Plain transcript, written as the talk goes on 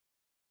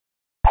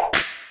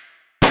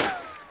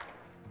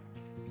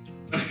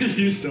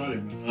You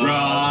started.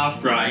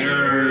 Rough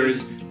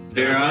Riders,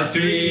 there are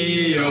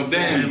 3 of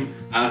them,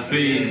 a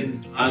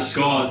Finn, a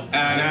Scot,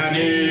 and an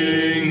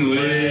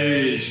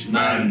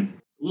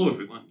Englishman. Hello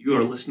everyone, you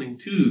are listening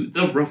to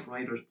the Rough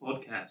Riders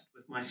podcast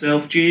with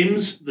myself,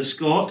 James, the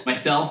Scot.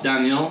 Myself,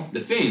 Daniel, the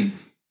Finn.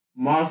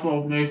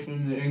 Myself,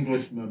 Nathan, the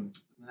Englishman.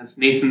 And that's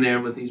Nathan there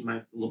with his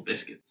mouthful of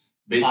biscuits.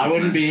 I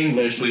wouldn't be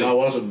English if I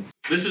wasn't.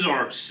 This is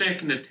our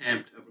second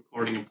attempt at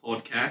recording a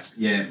podcast.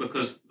 Yeah.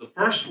 Because the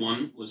first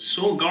one was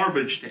so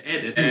garbage to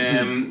edit.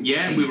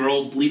 We were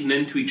all bleeding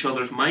into each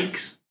other's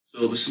mics.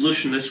 So the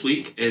solution this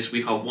week is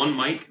we have one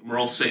mic and we're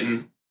all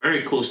sitting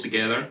very close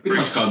together. Pretty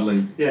much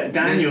cuddling. Yeah,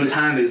 Daniel's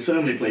hand is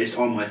firmly placed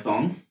on my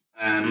thumb.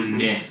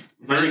 Yeah.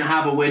 If I didn't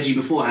have a wedgie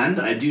beforehand,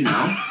 I do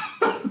now.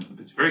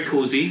 It's very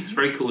cozy.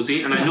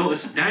 And I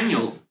noticed,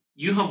 Daniel,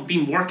 you have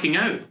been working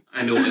out,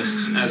 I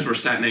notice, as we're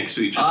sat next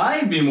to each other.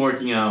 I've been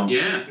working out.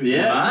 Yeah.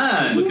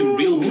 Man. Looking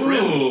real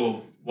trim.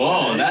 Ooh.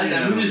 Whoa,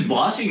 I'm just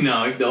blushing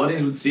now. If the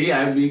audience would see,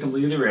 I'd be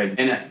completely red.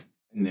 And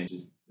it's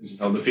just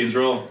how the Finns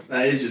roll.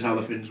 That is just how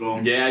the Finns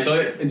roll. Yeah, I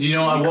thought, do you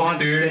know, I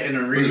walked through, sit in a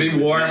room. it was a bit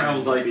warm, I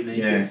was like,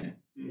 Yeah.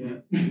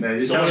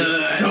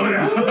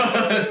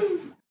 Soda.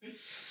 As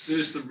soon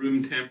as the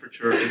room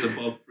temperature is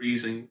above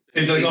freezing,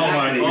 It's like,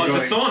 Exactly. oh, it's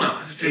a sauna.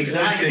 It's just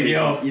Exactly. You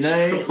know,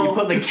 You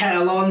put the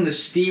kettle on, the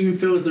steam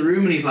fills the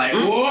room, and he's like,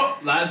 "Whoa,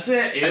 that's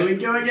it. Here we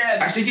go again."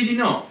 Actually, did you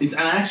know? It's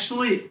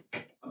actually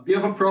a bit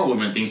of a problem,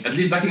 I think. At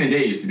least back in the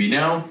day, it used to be.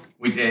 Now,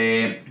 with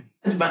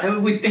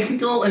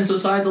technical and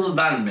societal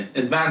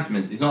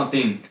advancements, it's not a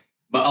thing.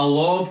 But a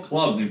lot of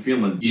clubs in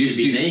Finland You should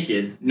be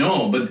naked.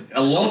 No, but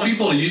a lot of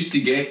people used to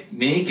get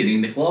naked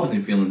in the clubs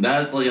in Finland.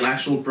 That's like an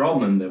actual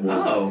problem that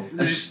was. Oh.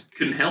 They just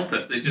couldn't help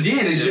it. They just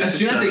as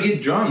soon as they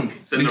get drunk,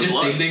 it's in they their just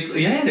blood.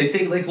 they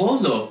take their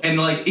clothes off. And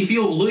like, if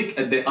you look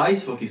at the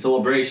ice hockey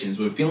celebrations,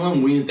 when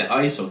Finland wins the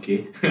ice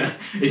hockey,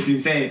 it's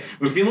insane.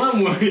 When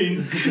Finland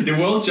wins the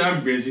world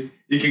championship,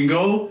 you can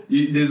go.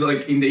 There's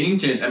like in the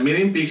internet 1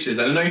 million pictures.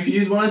 I don't know if you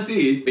just want to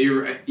see it, but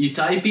you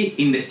type it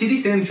in the city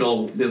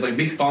central. There's like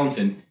big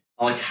fountain.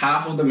 Like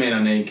half of the men are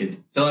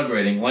naked,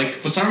 celebrating. Like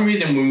for some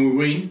reason, when we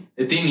win,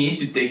 the thing is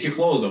to take your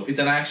clothes off. It's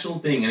an actual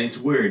thing, and it's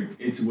weird.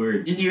 It's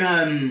weird. Didn't you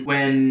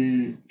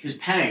because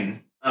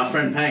Peng, our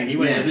friend Peng, he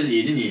went to visit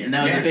you, didn't he? And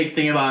that was a big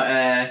thing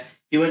about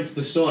he went to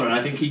the sauna, and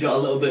I think he got a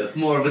little bit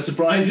more of a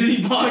surprise than he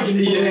bargained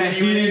for. Yeah,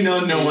 he did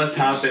not know what's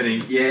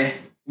happening. Yeah,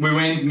 we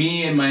went,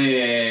 me and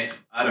my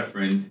other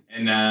friend,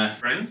 and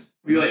friends.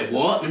 We were like,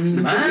 what?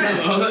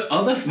 Man.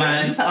 Other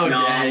friends? How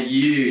dare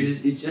you?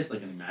 It's just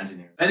like an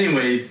imaginary.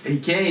 Anyways, he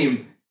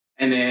came,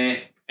 and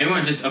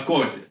everyone just, of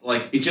course,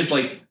 like, it's just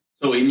like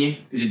so in you,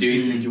 because you do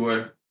it since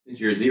you're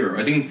 0.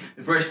 I think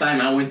the first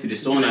time I went to the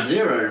sauna.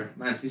 0?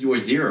 Man, since you were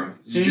 0.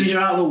 As soon as you're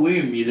out of the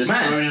womb, you're just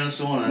thrown in a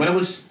sauna. When I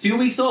was 2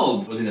 weeks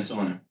old, I was in a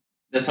sauna.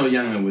 That's how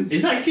young I was.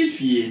 Is that good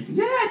for you?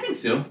 Yeah, I think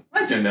so.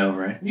 I turned out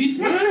right.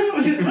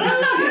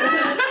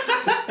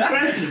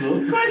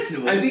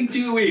 Questionable. I think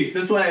 2 weeks.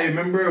 That's why I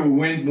remember we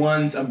went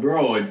once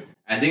abroad.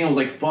 I think I was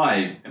like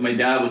 5, and my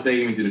dad was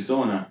taking me to the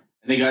sauna.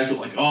 And the guys were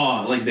like,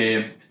 oh, like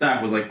the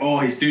staff was like, oh,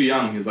 he's too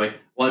young. He's like,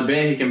 well, I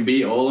bet he can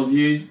beat all of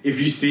you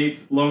if you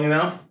sit long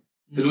enough.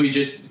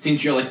 Because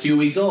since you're like 2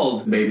 weeks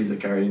old, babies are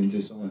carried into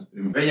saunas.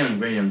 Very young,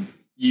 very young.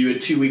 You, a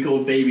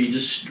 2-week-old baby,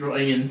 just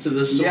strutting into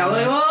the sauna. Yeah,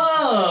 like,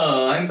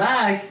 oh, I'm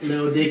back.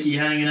 Little Dicky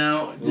hanging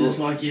out, just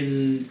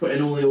fucking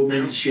putting all the old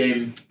men to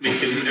shame.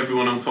 Making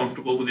everyone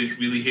uncomfortable with his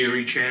really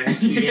hairy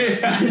chest.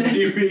 Yeah,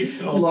 2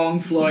 weeks old. Long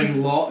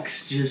flowing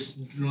locks just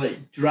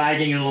like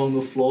dragging along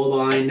the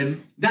floor behind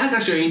him. That's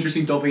actually an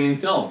interesting topic in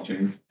itself,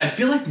 James. I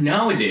feel like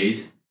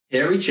nowadays,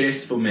 hairy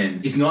chest for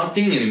men is not a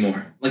thing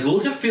anymore. Like,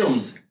 look at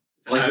films.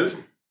 Like,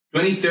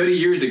 20, 30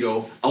 years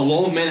ago, a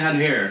lot of men had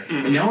hair.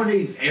 And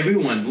nowadays,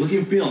 everyone, look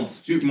in films,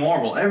 shoot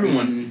Marvel,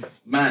 everyone,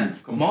 man,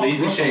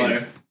 completely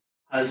shaved.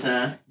 Has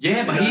hair.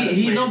 Yeah, but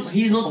he's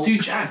not too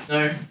jacked.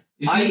 No.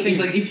 You see, it's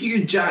like if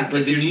you're jacked,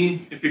 like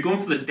if you're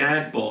going for the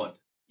dad bod,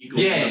 you go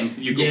for the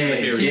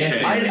hairy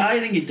chest. I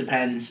think it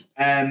depends.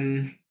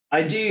 I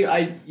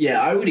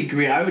would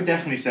agree. I would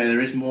definitely say there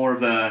is more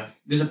of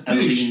there's a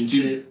push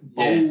to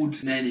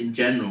old men in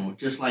general,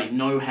 just like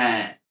no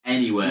hair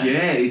anywhere.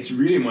 Yeah, it's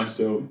really much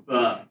so.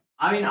 But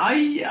I mean,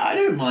 I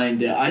don't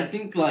mind it. I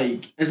think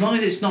like as long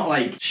as it's not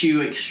like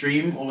too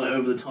extreme or like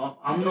over the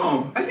top, I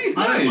think it's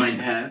nice. I don't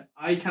mind hair.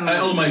 I kind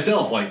of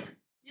myself like.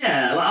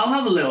 Yeah, like, I'll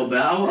have a little bit.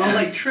 I'll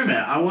like trim it.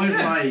 I won't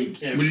like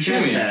for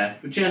chest hair.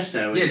 For chest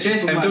hair. Yeah,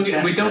 chest hair.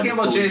 We're talking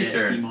about chest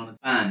hair.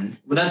 Band.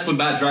 But that's for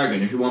Bad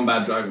Dragon. If you want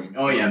Bad Dragon.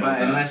 Oh yeah,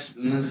 but unless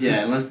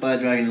Bad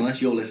Dragon,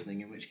 unless you're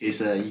listening, in which case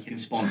you can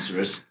sponsor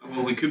us.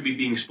 Well, we could be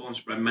being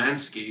sponsored by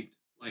Manscaped.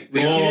 Like oh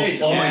my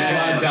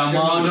god, the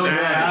amount of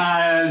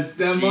ads.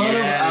 The amount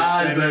of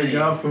ads I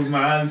got from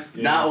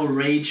Manscaped. That or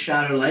Raid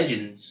Shadow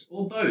Legends.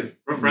 Or both.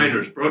 Rough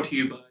Riders brought to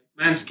you by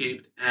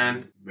Manscaped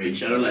and Raid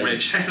Shadow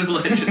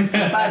Legends.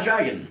 Bad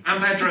Dragon. And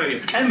Bad Dragon.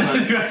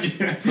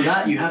 For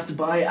that, you have to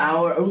buy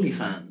our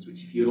OnlyFans,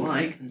 which if you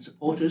like, then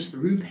support us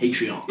through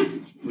Patreon.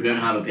 We don't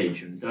have a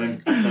Patreon.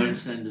 Don't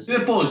send us. Do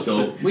a post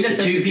though. The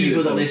 2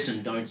 people that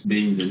listen don't.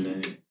 Beans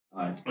and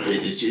mad. What it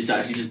is, it's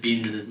actually just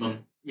beans and his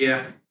mum.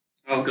 Yeah.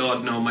 Oh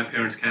God, no! My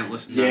parents can't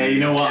listen. Yeah, you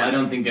know what? Yeah. I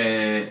don't think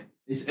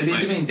it's a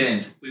bit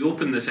intense. We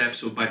opened this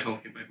episode by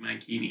talking about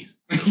mankinis.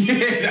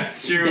 Yeah,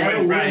 that's true. There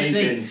are Right. worse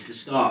things to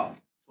start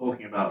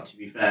talking about, to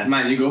be fair.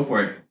 Man, you go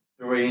for it.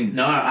 Throw it in.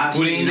 No,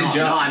 absolutely Put it in the not.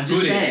 jar. No, I'm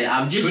just Put it. saying.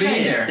 I'm just Put it in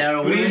saying. there.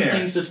 Are Put it in worse there.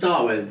 things to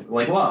start with.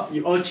 Like what?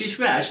 To be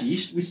fair, actually,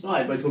 we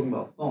started by talking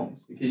about thongs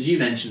because you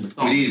mentioned the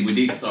thong. We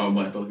did start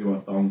by talking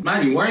about thongs.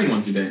 Man, you're wearing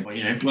one today. Well,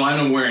 you know, Well, I'm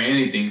not wearing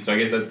anything, so I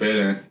guess that's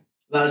better.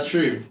 that's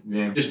true.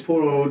 Yeah. Just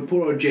poor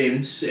old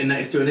James sitting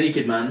next to a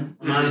naked man,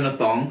 a man in a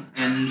thong,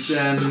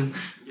 and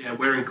Yeah,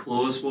 wearing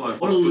clothes. What a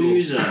what a fool.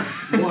 loser!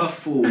 What a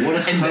fool! What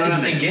a And then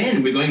hermit!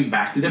 again, we're going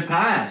back to the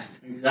past.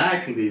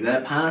 Exactly,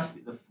 they're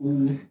past the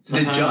fool. So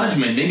the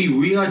judgment. Maybe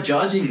we are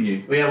judging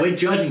you. Well, yeah, we're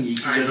judging you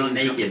because I'm you're not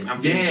being naked. judged.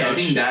 I'm being Yeah, I judged.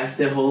 think that's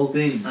the whole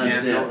thing.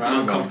 That's Yeah, it.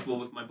 I'm uncomfortable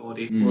with my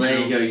body. Well, there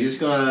you go. You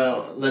just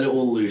gotta let it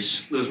all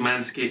loose. Those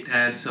manscaped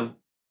ads have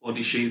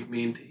body shamed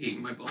me into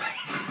hating my body.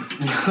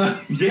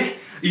 Yeah,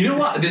 you know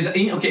what?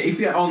 Okay, if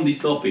you're on this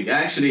topic,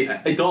 actually,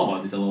 I thought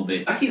about this a little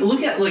bit. Okay,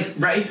 look at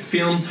right,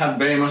 films have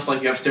very much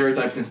you have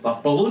stereotypes and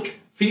stuff, but look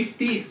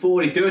 50,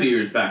 40, 30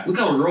 years back. Look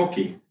how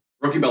Rocky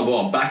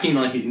Balboa, back in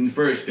in the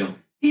first film,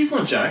 he's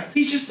not jacked.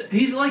 He's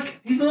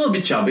a little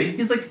bit chubby.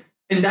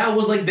 And that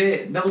was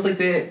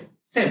the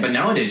set. But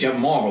nowadays you have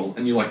Marvel,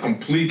 and you're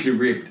completely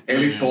ripped.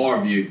 Every part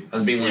of you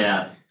has been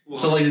Yeah.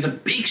 So there's a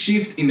big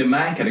shift in the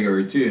man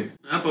category too.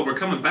 But we're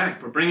coming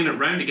back. We're bringing it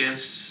round again.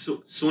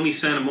 Sony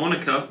Santa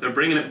Monica. They're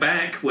bringing it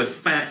back with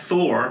Fat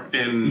Thor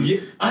in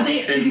Are they?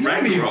 Is he in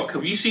gonna be? Ragnarok.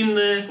 Have you seen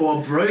the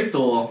Or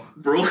Brothor.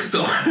 Bro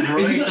Thor?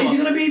 Is he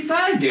gonna be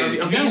fat again?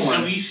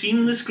 Have you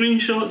seen the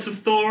screenshots of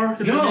Thor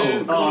in No. the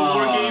new God of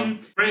War game?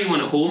 For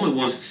anyone at home who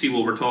wants to see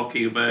what we're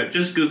talking about,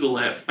 just Google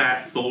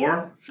Fat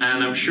Thor,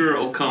 and I'm sure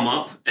it'll come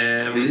up.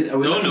 Are we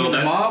looking at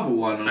the Marvel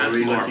one, or that's are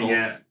we Marvel. looking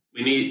at?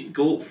 We need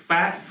go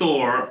Fat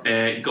Thor,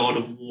 God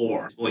of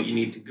War. Is what you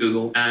need to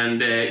Google, and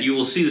you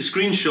will see the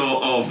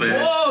screenshot of.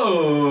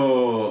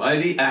 Whoa! I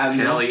have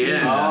Hell not seen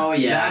yeah. that. Oh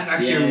yeah, That's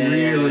actually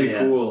really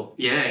cool.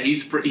 Yeah,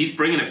 he's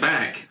bringing it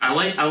back. I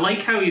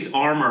like how his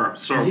armor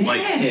sort of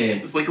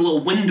it's like a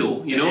little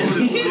window, you know. It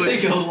is. It's It's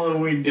like a little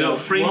window. you know,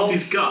 frames Well,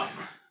 his gut.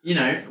 You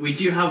know, we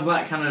do have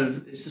that kind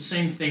of. It's the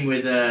same thing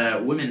with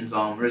women's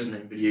armor, isn't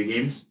it? In video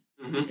games,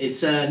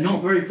 it's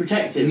not very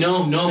protective.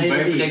 No, to say the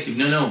very least. protective.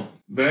 No.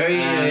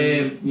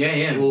 Very,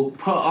 yeah. We'll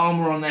put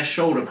armor on their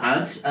shoulder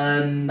pads,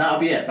 and that'll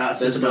be it.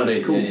 That's about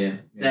it. Cool. Yeah.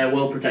 They're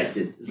well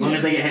protected. As long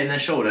as they get hit in their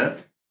shoulder,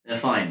 they're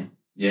fine.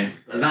 Yeah.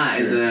 But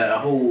that is a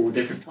whole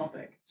different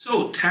topic.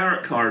 So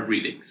tarot card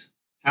readings.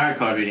 Tarot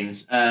card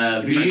readings.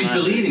 Do you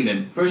believe in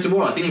them? First of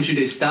all, I think we should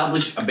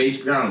establish a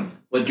base ground.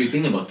 What do you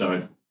think about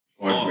tarot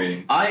card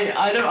readings?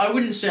 I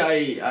wouldn't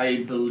say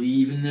I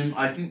believe in them.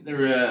 I think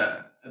they're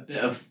a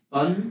bit of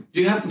fun.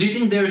 Do you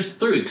think there's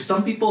truth? Because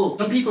some people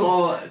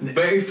are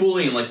very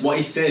fully in what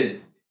he says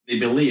they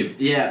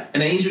believe. Yeah.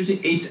 And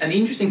it's an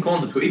interesting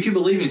concept. Because if you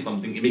believe in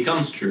something, it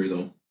becomes true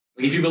though.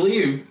 If you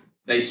believe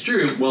that it's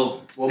true,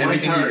 well my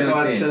everything you're tarot gonna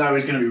card say- said I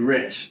was going to be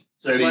rich.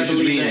 So if you I should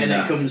believe lean it in and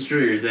that. it comes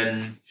true,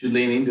 then should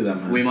lean into that,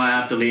 man. we might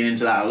have to lean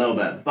into that a little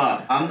bit.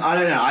 But I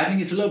don't know. I think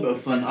it's a little bit of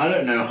fun. I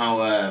don't know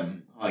how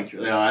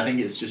accurate they are. I think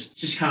it's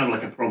just kind of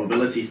like a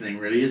probability thing,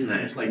 really, isn't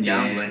it? It's like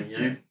gambling, you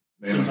know.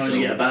 Very much Sometimes so.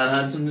 you get a bad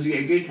hand, sometimes you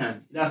get a good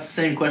hand. You ask the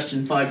same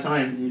question 5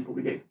 times, and you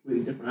probably get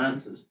completely different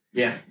answers.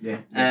 Yeah.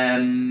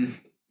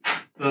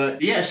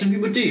 But yeah, some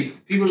people do.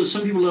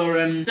 Some people are.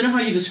 Don't know how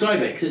you describe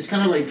it because it's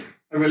kind of like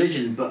a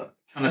religion, but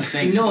kind of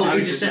thing. No, I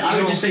would it's-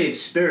 just say it's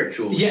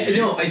spiritual. Yeah, you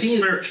know? no, I think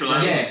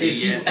Spirituality. I think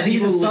it's a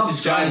People would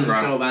describe subgenre.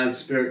 themselves as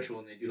spiritual,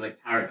 and they do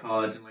like tarot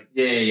cards and like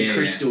Yeah.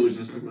 crystals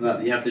and stuff like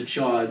that you have to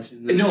charge.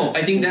 And No,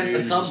 I think that's a moon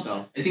and sub.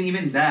 stuff. I think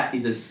even that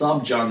is a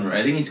subgenre.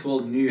 I think it's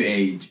called New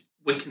Age.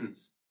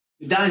 Wiccans.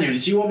 Daniel,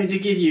 did you want me to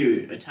give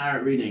you a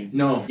tarot reading?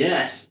 No.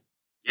 Yes.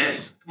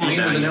 Yes. Come I on, think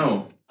it was a Daniel.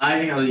 no. I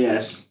think I was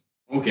yes.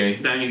 Okay.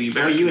 Daniel, you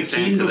better Were you a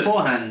consent keen to this.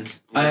 beforehand?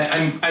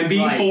 I'm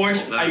being Right.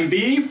 forced. I'm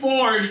being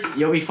forced.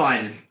 You'll be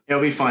fine.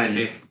 You'll be fine.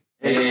 Okay.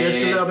 It's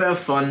just a little bit of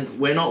fun.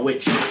 We're not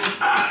witches.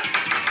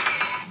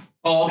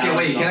 Oh, okay. No,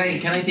 Wait.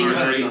 it's Can I think Our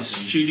about great it?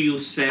 studio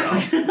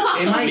setup.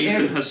 Am I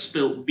Nathan ever? has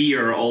spilt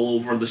beer all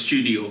over the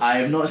studio. I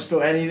have not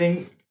spilled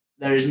anything.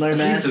 There is no At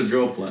least mess. a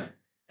drill play.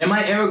 Am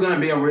I ever gonna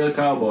be a real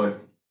cowboy?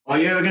 Are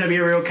you ever going to be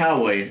a real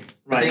cowboy?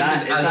 Right, I that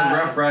think is as that. a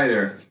rough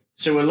rider.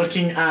 So we're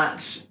looking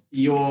at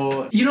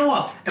your. You know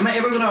what? Am I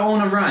ever gonna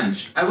own a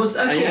ranch? I was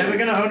Are actually. you ever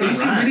going to own a I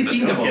used to ranch? really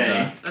think about Okay.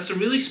 that. That's a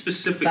really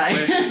specific That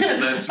is- question.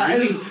 That's that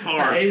really is-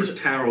 hard that is- for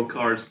tarot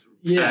cards to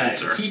Yeah,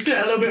 answer. keep it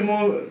a little bit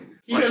more.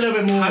 Keep it a little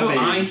bit more. How vague.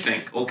 I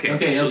think. Okay.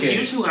 Okay, So okay.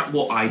 here's what I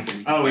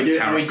believe. Oh, about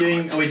tarot are we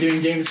doing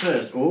cards. James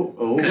first?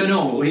 Oh.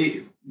 No.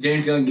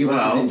 James gonna give us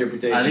Well, his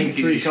interpretation. I think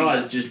Because 3 you see-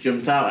 cards just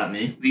jumped out at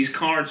me. These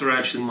cards are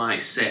actually my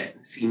set.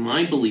 See,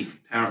 my belief of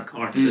tarot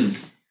cards Hmm.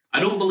 is I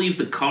don't believe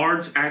the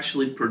cards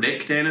actually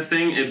predict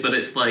anything, but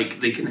it's like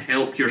they can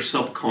help your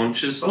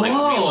subconscious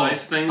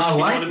realize things. I if you know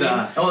like what I mean?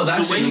 that. Oh, that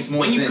So actually makes more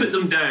when you sense. put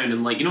them down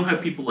and you know how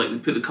people they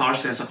put the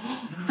cards down, it's like,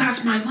 oh,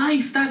 that's my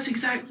life. That's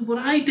exactly what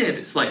I did.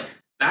 It's like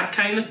that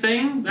kind of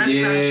thing.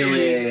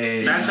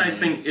 That's I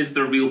think is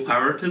the real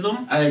power to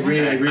them. I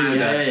agree with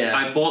that. Yeah.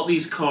 I bought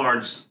these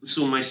cards,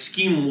 so my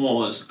scheme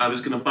was I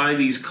was going to buy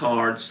these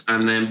cards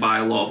and then buy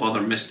a lot of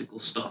other mystical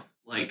stuff,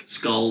 like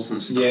skulls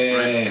and stuff,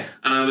 right?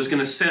 And I was going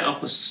to set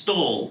up a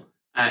stall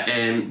at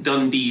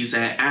Dundee's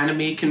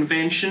anime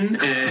convention,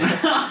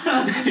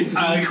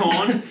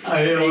 DCon.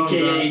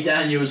 AKA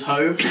Daniel's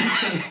home.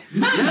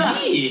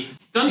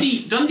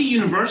 Dundee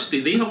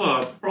University, they have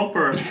a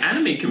proper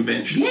anime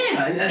convention. I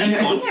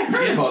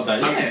heard about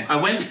that, I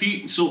went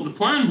so the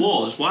plan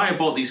was, why I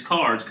bought these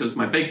cards, because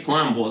my big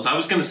plan was I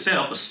was going to set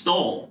up a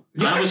stall.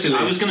 And I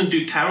was going to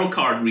do tarot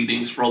card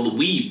readings for all the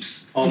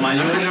weebs. Oh man,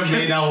 you would have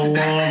made a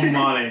lot of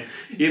money.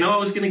 You know, I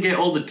was going to get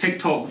all the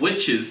TikTok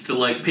witches to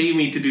like pay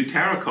me to do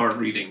tarot card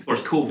readings. Of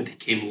course, COVID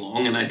came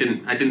along, and I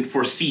didn't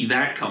foresee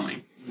that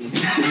coming.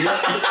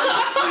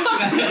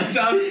 That's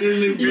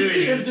absolutely brilliant. You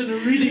should have done a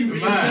reading for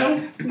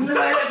yourself.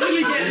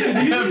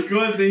 Of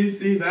course, you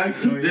see that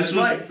coming. This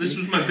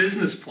was my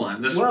business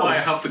plan. This is why I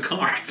have the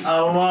cards. I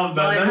love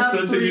that. I That's have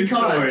such a 3 good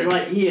cards story.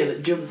 right here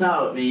that jumped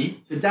out at me.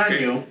 So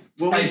Daniel,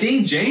 I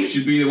think James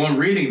should be the one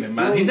reading them,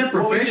 man. He's a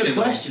professional. What was your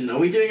question? Are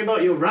we doing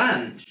about your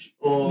ranch?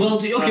 Or Well,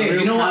 okay,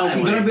 you know what?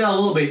 I'm gonna be a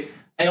little bit.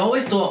 I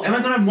always thought, am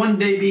I gonna one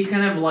day be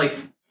kind of like,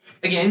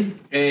 again,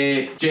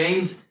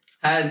 James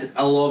has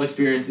a lot of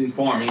experience in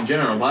farming in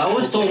general, but I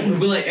always thought,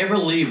 will I ever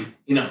live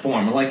in a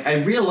farm? Like, I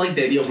really like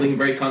the idea of living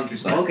very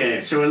countryside.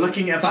 Okay, so we're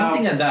looking at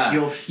Something like that.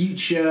 your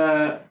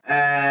future,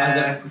 As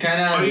a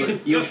kind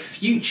of your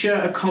future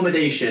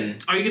accommodation.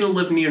 Are you going to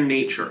live near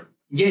nature?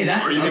 Yeah,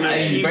 that's Are you gonna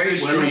achieve very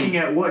this? We're strong. looking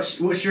at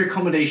what's your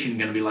accommodation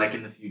going to be like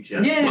in the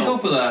future. Yeah, Well, go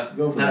for that.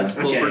 Go for that's-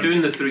 that. Well, Okay. if we're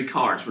doing the 3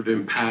 cards, we're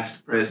doing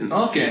past, present,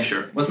 Okay.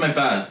 future. What's my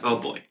past? Oh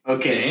boy.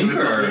 Okay, The so we've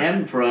got Emperor. the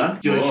Emperor,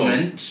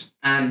 Judgment,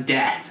 and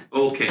Death.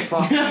 Okay.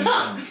 Fuck. Man.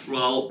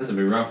 Well, That's a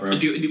bit rough, right?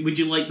 would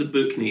you like the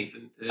book,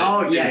 Nathan, to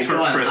Oh yeah,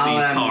 go on. interpret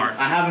these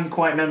cards? I haven't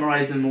quite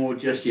memorized them all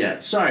just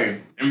yet. So,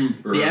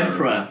 Emperor. the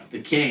Emperor, the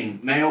King,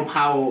 male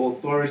power,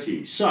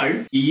 authority.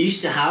 So, you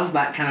used to have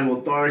that kind of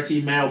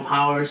authority, male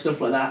power,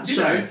 stuff like that. Did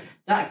So, I?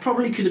 that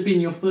probably could have been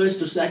your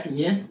first or second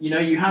year. You know,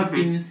 you have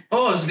been.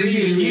 Oh, so this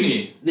is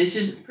uni. This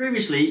is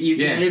previously you've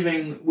been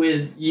living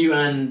with you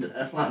and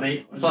a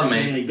flatmate. Flatmate.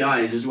 Mainly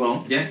guys as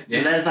well. Yeah,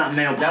 So there's that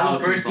male That power.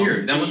 was first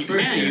year. That was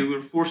first Yeah, year. you were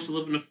forced to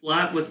live in a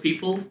flat with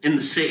people in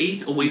the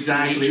city, away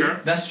Exactly. from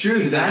nature. That's true.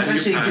 That's Exactly.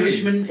 actually your passion.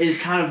 judgment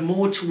is kind of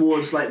more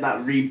towards like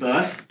that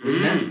rebirth,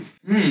 isn't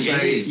it? So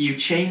it is. you've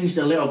changed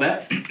a little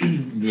bit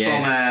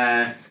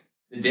Yes.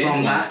 from The dead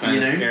from one's that, kind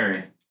you of know.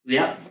 scary.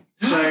 Yep.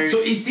 So, So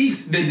is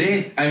this the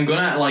death? I'm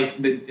gonna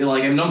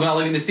I'm not gonna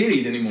live in the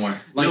cities anymore.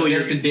 Like No,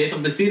 that's you're- the death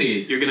of the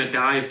cities. You're going to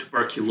die of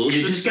tuberculosis,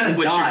 You're just gonna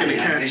which die, you're going to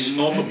yeah. catch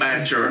off a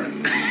badger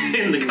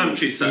in the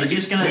countryside. you're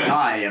just gonna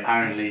die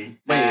apparently.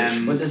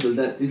 what is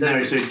that? Is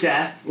No, so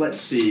death.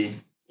 Let's see.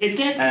 It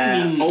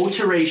definitely means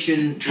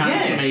Alteration,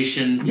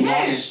 transformation, Yeah.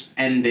 loss,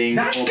 ending,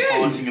 That's or good.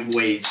 parting of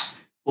ways.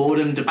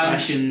 Boredom,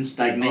 depression,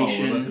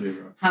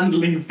 stagnation,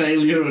 handling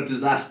failure or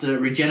disaster,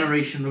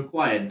 regeneration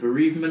required,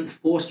 bereavement,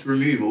 forced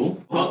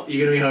removal. Well,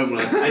 you're gonna be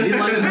homeless. I did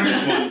like the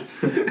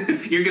first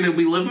one. you're going to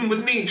be living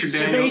with nature,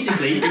 So Daniel.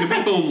 basically, you're going to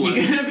be homeless.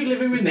 you're gonna be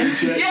living with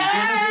nature. You're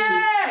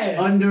gonna be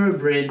under a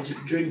bridge,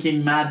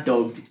 drinking Mad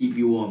Dog to keep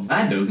you warm.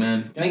 I do,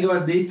 man. Can I go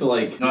at these for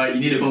like? Alright,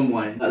 you need a bum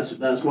wine.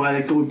 That's why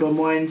they're called bum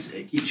wines.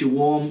 It keeps you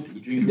warm.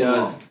 You drink It a lot.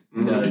 does.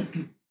 It does.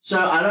 So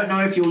I don't know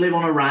if you'll live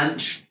on a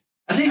ranch.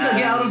 At least I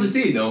get out of the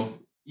city though.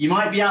 You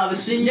might be out of the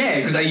sea. Yeah,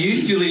 because I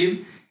used to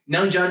live.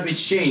 Now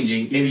judgment's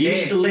changing. You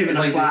used to live in a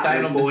like the flat time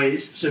with of the-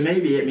 boys, so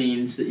maybe it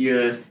means that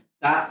you're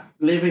that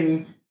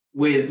living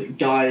with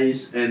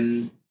guys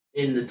and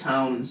in the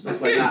town and stuff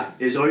That's like good. that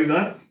is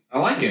over. I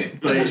like it.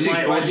 But That's it actually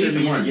might quite also decent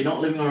mean that one. you're not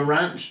living on a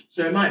ranch,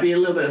 so it might be a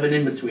little bit of an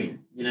in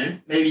between. You know,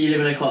 maybe you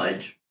live in a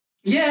cottage.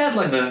 Yeah, I'd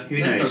like that. Who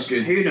that knows? sounds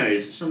good. Who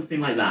knows?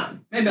 Something like that.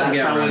 Maybe I'll That's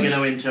get how a we're ranch.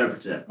 going to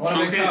interpret it. I want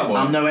to be Okay. a cowboy.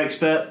 I'm no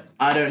expert.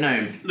 I don't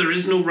know. There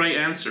is no right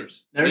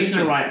answers. There is no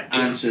Nathan, right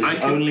answers. I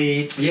could-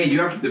 Only Yeah,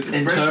 you're the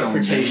professional.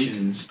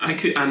 interpretations. I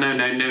could. Now,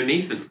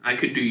 Nathan. I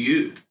could do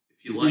you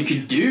if you like. You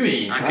could do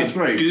me. I That's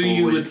could very do you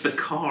forward. with the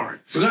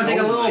cards. We're gonna take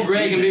a Oh little my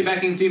break and be goodness.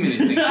 back in 2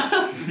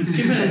 minutes.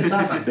 2 minutes.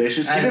 That's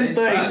ambitious. Give him It's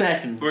 30 fine.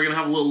 seconds. We're gonna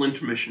have a little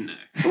intermission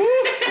now.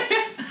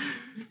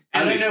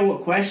 I don't know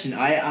what question.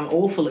 I'm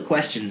awful at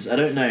questions. I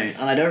don't know,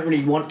 and I don't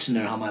really want to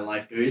know how my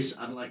life goes.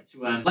 I'd like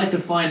to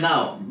find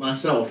out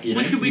myself. You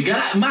know. We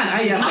gotta, man,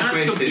 I Can I asked ask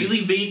a a question.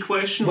 really vague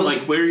question, Well-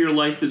 like where your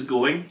life is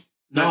going?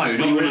 No, That's not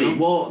what you really. wanna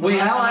know? Well, Wait,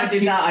 last I'll time I ask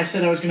did you- that. I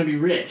said I was going to be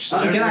rich. So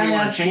I don't Can really I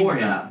want ask to change for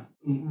him? that.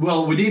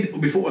 Well, we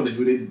did before this.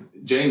 We did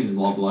James's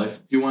love life.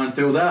 Do you want to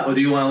throw that, or do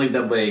you want to leave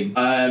that vague?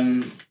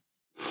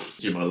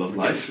 Do my love Get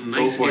life. some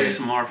nice for it.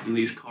 ASMR from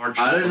these cards.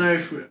 I don't know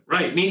if.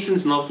 Right,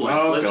 Nathan's love life.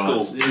 Oh, Let's God.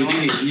 go. Yeah. You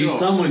did it. You Sure.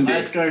 summoned it.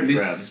 Let's go for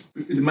this,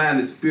 man,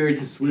 the spirit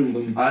is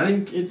swimming. I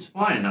think it's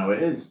fine how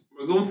it is.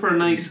 We're going for a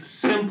nice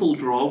simple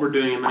draw. We're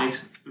doing a nice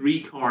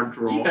 3-card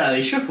draw. You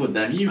barely shuffled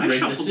them. You I rigged the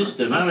shuffled them.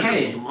 system. I haven't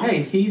shuffled you? them all.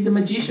 Hey, he's the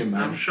magician,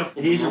 man. I've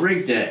shuffled He's them all.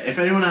 rigged it. If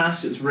anyone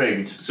asks, it's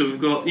rigged. So we've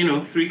got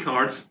 3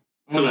 cards.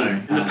 Oh, So no.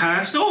 in the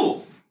past,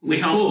 We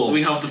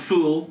have the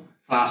Fool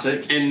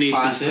Classic. in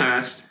Nathan's Classic.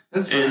 past.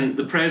 That's In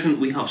the present,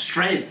 we have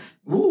Strength.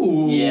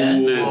 Ooh. Yeah.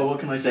 Well, what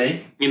can I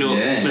say? You know,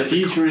 Yeah. The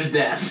future is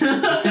death.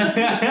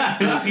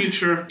 and the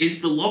future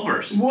is the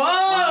Lovers.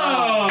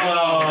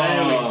 Whoa!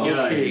 There we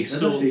go. Okay, That's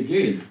so actually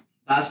good.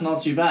 That's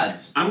not too bad.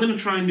 I'm going to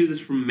try and do this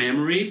from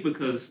memory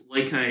because,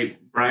 like I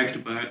bragged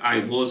about, I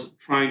was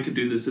trying to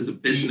do this as a He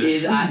business.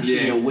 is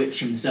actually Yeah. a witch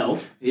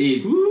himself.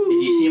 He's If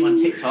you see him on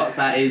TikTok,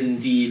 that is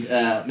indeed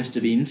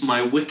Mr. Beans.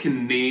 My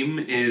Wiccan name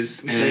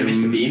is... We say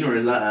Mr. Bean, or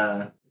is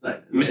that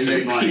Mr. is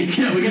that-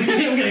 Bean. we're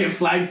gonna get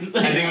flagged for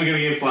saying I think we're gonna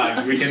get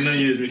flagged. We cannot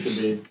use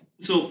Mr. Bean.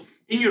 So,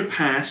 in your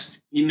past,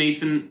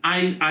 Nathan,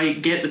 I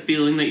get the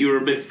feeling that you were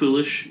a bit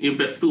foolish, you're a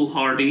bit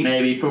foolhardy.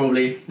 Maybe,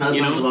 probably. That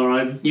You sounds know, about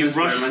right. You That's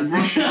rush.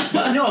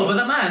 But no, but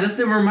that's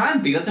the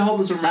romantic. That's the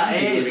hopeless That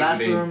romantic. is, that's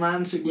the thing.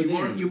 romantic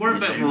within. You were a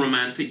bit of a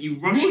romantic. You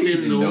rushed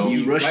in though. No,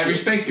 You rush I it.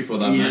 respect you for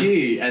that, You man.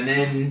 do, and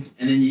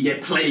then you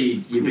get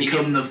played. You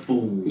become the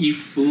fool. You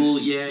fool,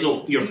 yeah.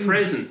 So your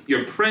present,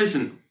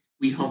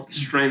 we have the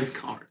Strength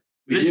card.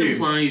 We This do.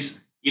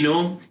 implies,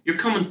 you're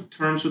coming to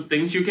terms with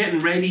things. You're getting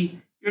ready.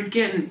 You're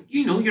getting,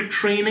 you're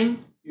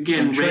training. You're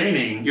getting I'm ready.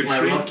 training. You're like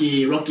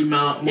training. Rocky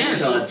montage. Yeah,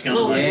 so kind of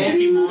little like. Yeah.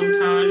 Rocky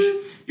montage.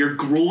 You're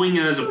growing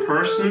as a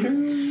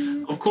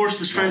person. Of course,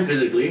 the Not strength.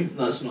 physically,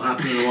 that's not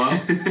happened in a while.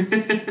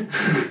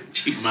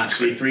 Jesus I'm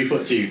actually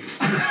 3'2".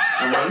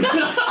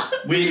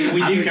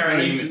 We do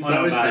carry him since on I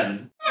our was back.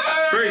 7.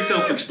 Very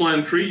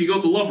self-explanatory. You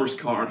got the Lover's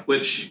card,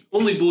 which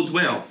only bodes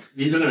well.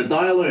 You're gonna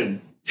die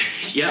alone.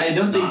 Yeah. I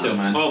don't think so,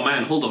 man. Oh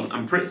man, hold on.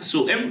 I'm pretty.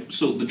 So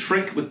the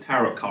trick with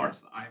tarot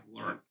cards that I've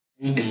learned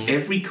is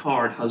every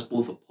card has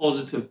both a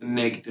positive and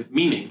negative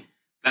meaning.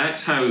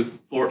 That's how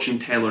fortune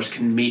tellers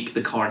can make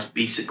the cards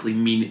basically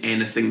mean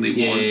anything they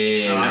want.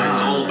 And it's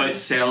all about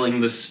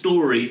selling the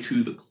story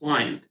to the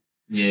client.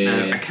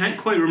 Now, I can't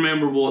quite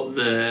remember what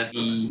the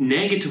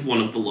negative one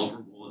of the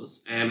Lover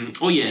was.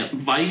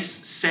 Vice,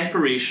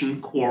 separation,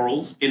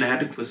 quarrels,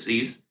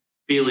 inadequacies,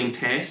 failing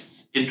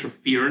tests,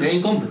 interference,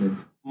 Incompetent.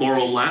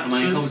 moral Am I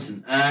lapses,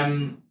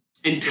 incompetent?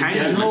 In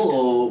entanglement. general,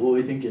 or what are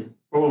we thinking?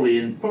 Probably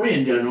in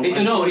general.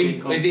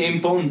 Is it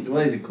impotent?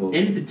 What is it called?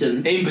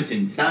 Impotent.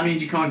 Impotent. That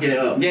means you can't get it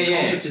up. Yeah, yeah.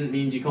 Incompetent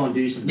means you can't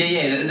do something.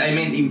 Yeah, I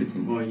meant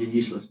impotent. Or you're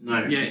useless.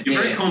 No. Yeah,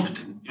 you're very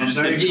competent. You're I'm just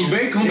very- He's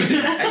very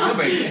competent. I know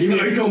about it. You're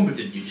very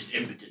competent. You're just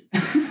impotent.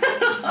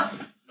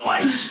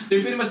 Nice.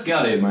 They pretty much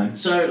got it, man.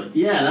 So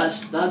yeah,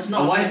 that's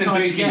not A wife and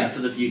hard 3 to get kids.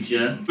 for the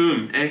future.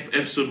 boom.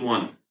 Episode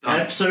 1. Done.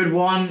 Episode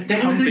 1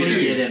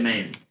 completed it,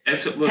 mate.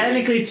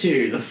 Technically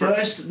 2. The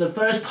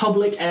first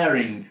public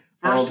airing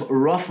of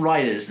Rough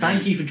Riders.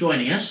 Thank you for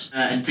joining us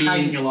and It's been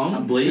tagging a along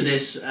to bliss.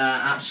 this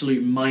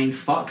absolute mind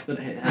fuck that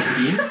it has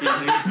been.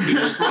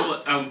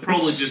 I'll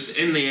probably just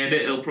in the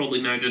edit. It'll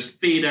probably now just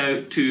fade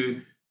out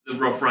to the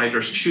Rough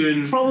Riders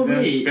tune.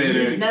 Probably. Yeah,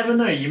 You never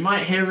know. You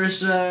might hear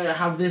us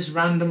have this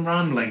random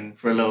rambling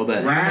for a little bit.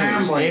 If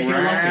Rambling,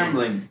 you're lucky.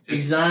 rambling.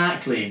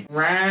 Exactly.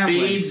 Rambling.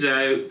 Fades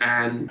out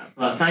and.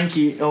 But thank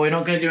you. Oh, we're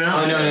not going to do an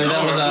outro. no,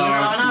 that was We're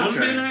our not an Want to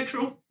do an outro.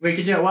 outro? We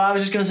could do. Well, I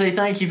was just going to say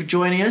thank you for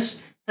joining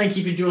us. Thank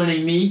you for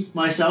joining me,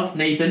 myself,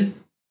 Nathan.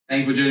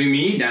 Thank you for joining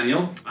me,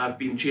 Daniel. I've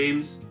been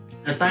James.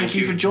 And thank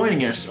you for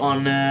joining us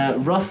on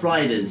Rough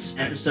Riders,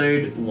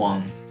 episode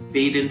 1.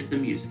 Fade into the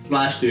music.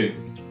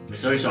 /2. We're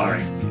so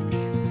sorry.